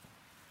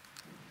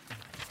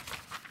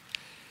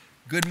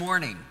Good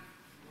morning.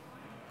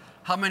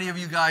 How many of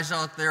you guys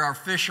out there are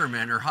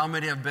fishermen, or how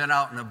many have been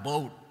out in a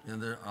boat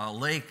in the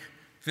lake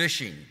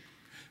fishing?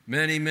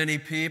 Many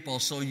people,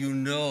 so you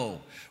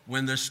know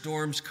when the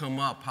storms come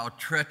up, how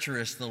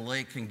treacherous the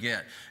lake can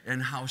get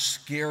and how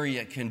scary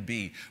it can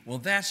be. Well,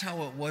 that's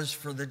how it was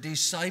for the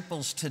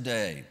disciples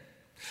today.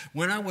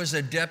 When I was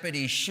a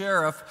deputy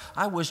sheriff,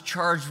 I was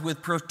charged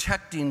with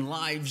protecting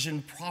lives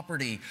and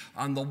property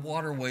on the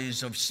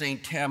waterways of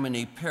St.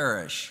 Tammany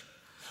Parish.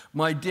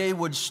 My day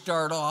would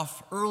start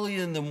off early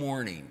in the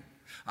morning.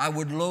 I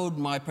would load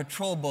my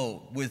patrol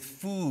boat with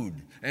food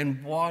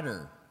and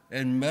water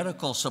and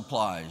medical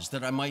supplies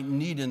that I might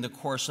need in the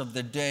course of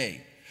the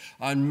day.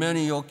 On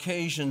many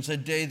occasions, a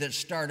day that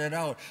started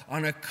out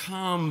on a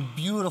calm,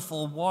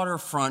 beautiful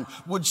waterfront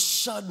would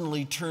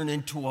suddenly turn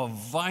into a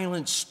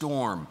violent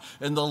storm,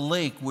 and the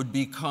lake would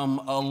become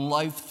a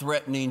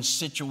life-threatening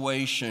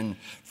situation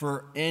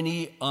for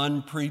any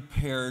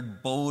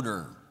unprepared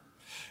boater.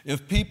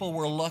 If people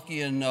were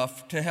lucky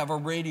enough to have a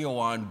radio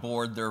on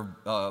board their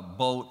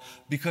boat,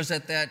 because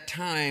at that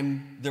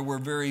time there were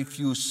very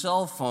few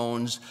cell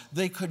phones,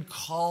 they could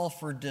call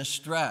for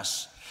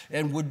distress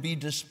and would be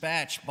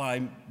dispatched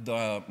by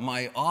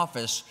my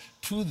office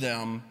to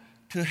them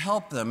to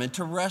help them and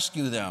to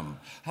rescue them.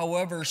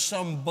 However,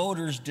 some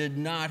boaters did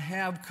not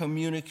have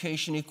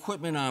communication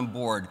equipment on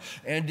board,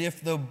 and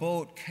if the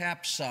boat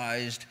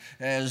capsized,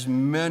 as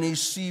many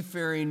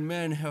seafaring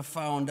men have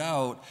found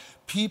out,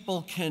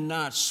 people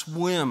cannot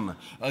swim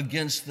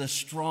against the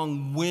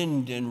strong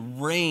wind and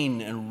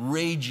rain and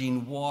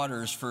raging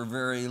waters for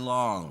very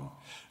long.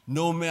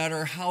 No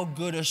matter how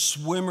good a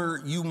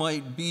swimmer you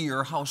might be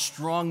or how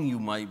strong you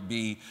might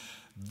be,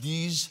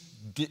 these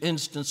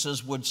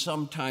instances would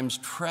sometimes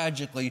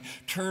tragically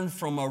turn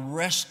from a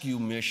rescue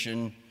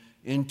mission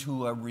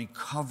into a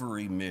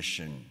recovery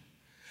mission.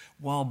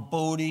 While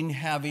boating,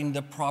 having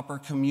the proper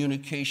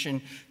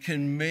communication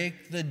can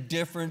make the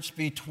difference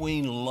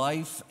between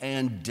life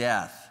and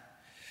death.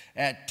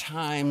 At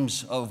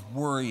times of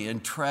worry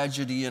and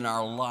tragedy in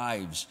our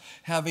lives,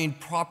 having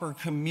proper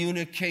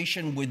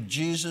communication with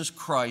Jesus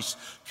Christ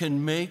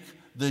can make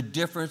the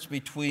difference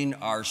between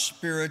our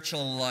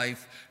spiritual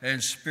life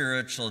and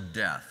spiritual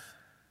death.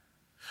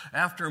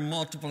 After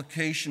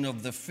multiplication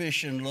of the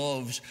fish and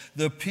loaves,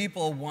 the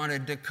people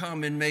wanted to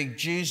come and make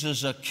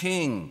Jesus a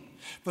king.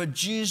 But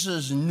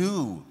Jesus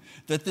knew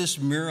that this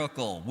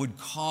miracle would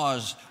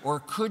cause or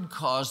could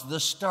cause the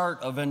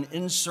start of an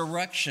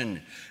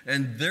insurrection,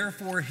 and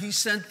therefore he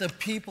sent the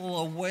people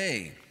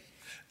away,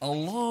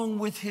 along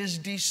with his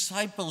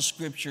disciples,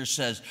 Scripture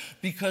says,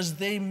 because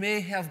they may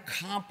have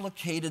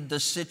complicated the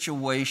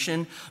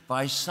situation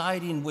by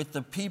siding with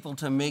the people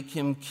to make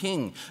him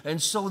king. And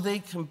so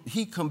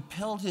he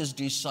compelled his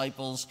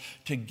disciples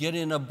to get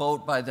in a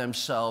boat by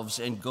themselves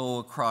and go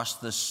across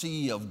the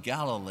Sea of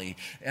Galilee.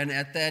 And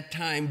at that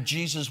time,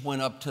 Jesus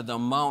went up to the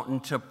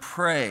mountain to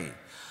pray.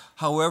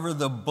 However,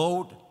 the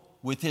boat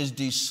with his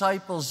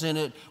disciples in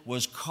it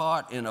was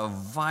caught in a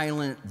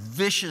violent,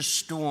 vicious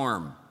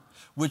storm,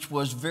 which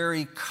was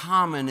very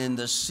common in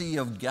the Sea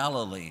of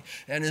Galilee.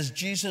 And as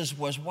Jesus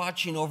was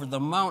watching over the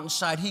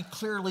mountainside, he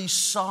clearly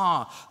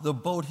saw the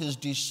boat his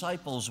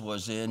disciples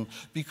was in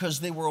because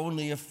they were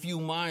only a few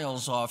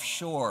miles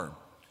offshore.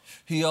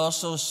 He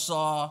also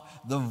saw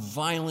the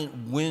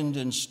violent wind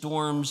and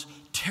storms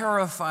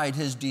terrified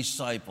his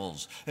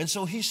disciples. And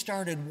so he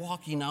started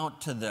walking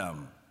out to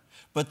them.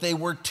 But they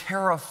were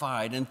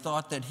terrified and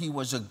thought that he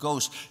was a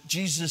ghost.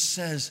 Jesus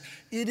says,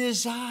 "It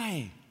is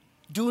I.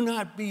 Do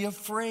not be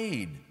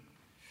afraid."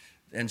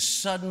 And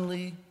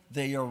suddenly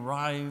they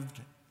arrived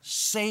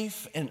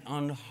safe and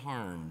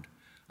unharmed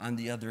on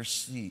the other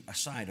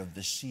side of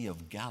the Sea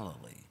of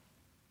Galilee.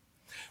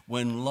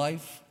 When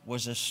life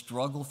was a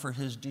struggle for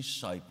his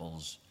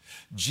disciples,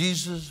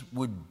 Jesus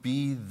would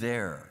be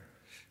there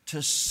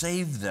to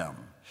save them.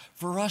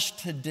 For us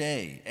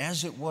today,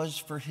 as it was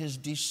for his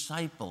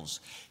disciples,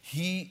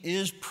 he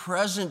is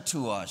present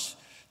to us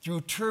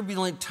through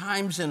turbulent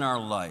times in our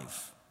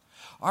life.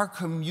 Our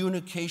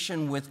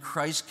communication with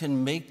Christ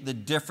can make the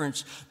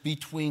difference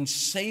between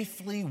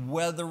safely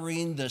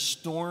weathering the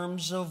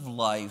storms of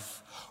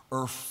life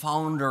or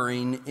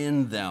foundering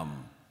in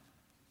them.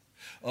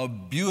 A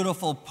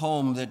beautiful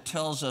poem that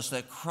tells us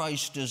that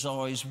Christ is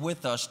always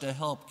with us to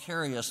help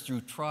carry us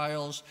through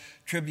trials,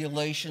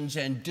 tribulations,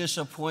 and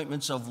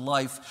disappointments of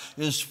life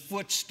is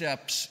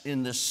Footsteps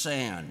in the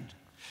Sand.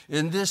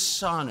 In this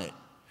sonnet,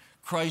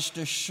 Christ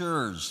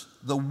assures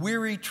the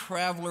weary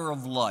traveler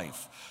of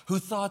life who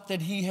thought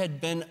that he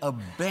had been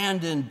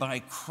abandoned by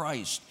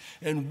Christ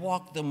and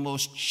walked the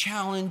most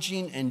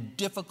challenging and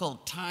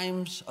difficult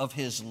times of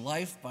his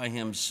life by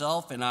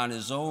himself and on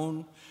his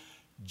own,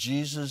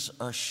 Jesus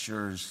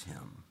assures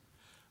him,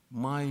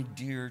 "My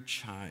dear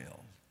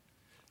child,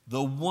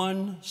 the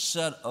one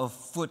set of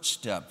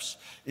footsteps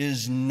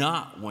is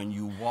not when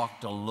you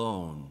walked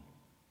alone,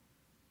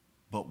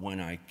 but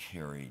when I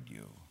carried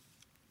you."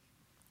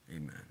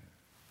 Amen.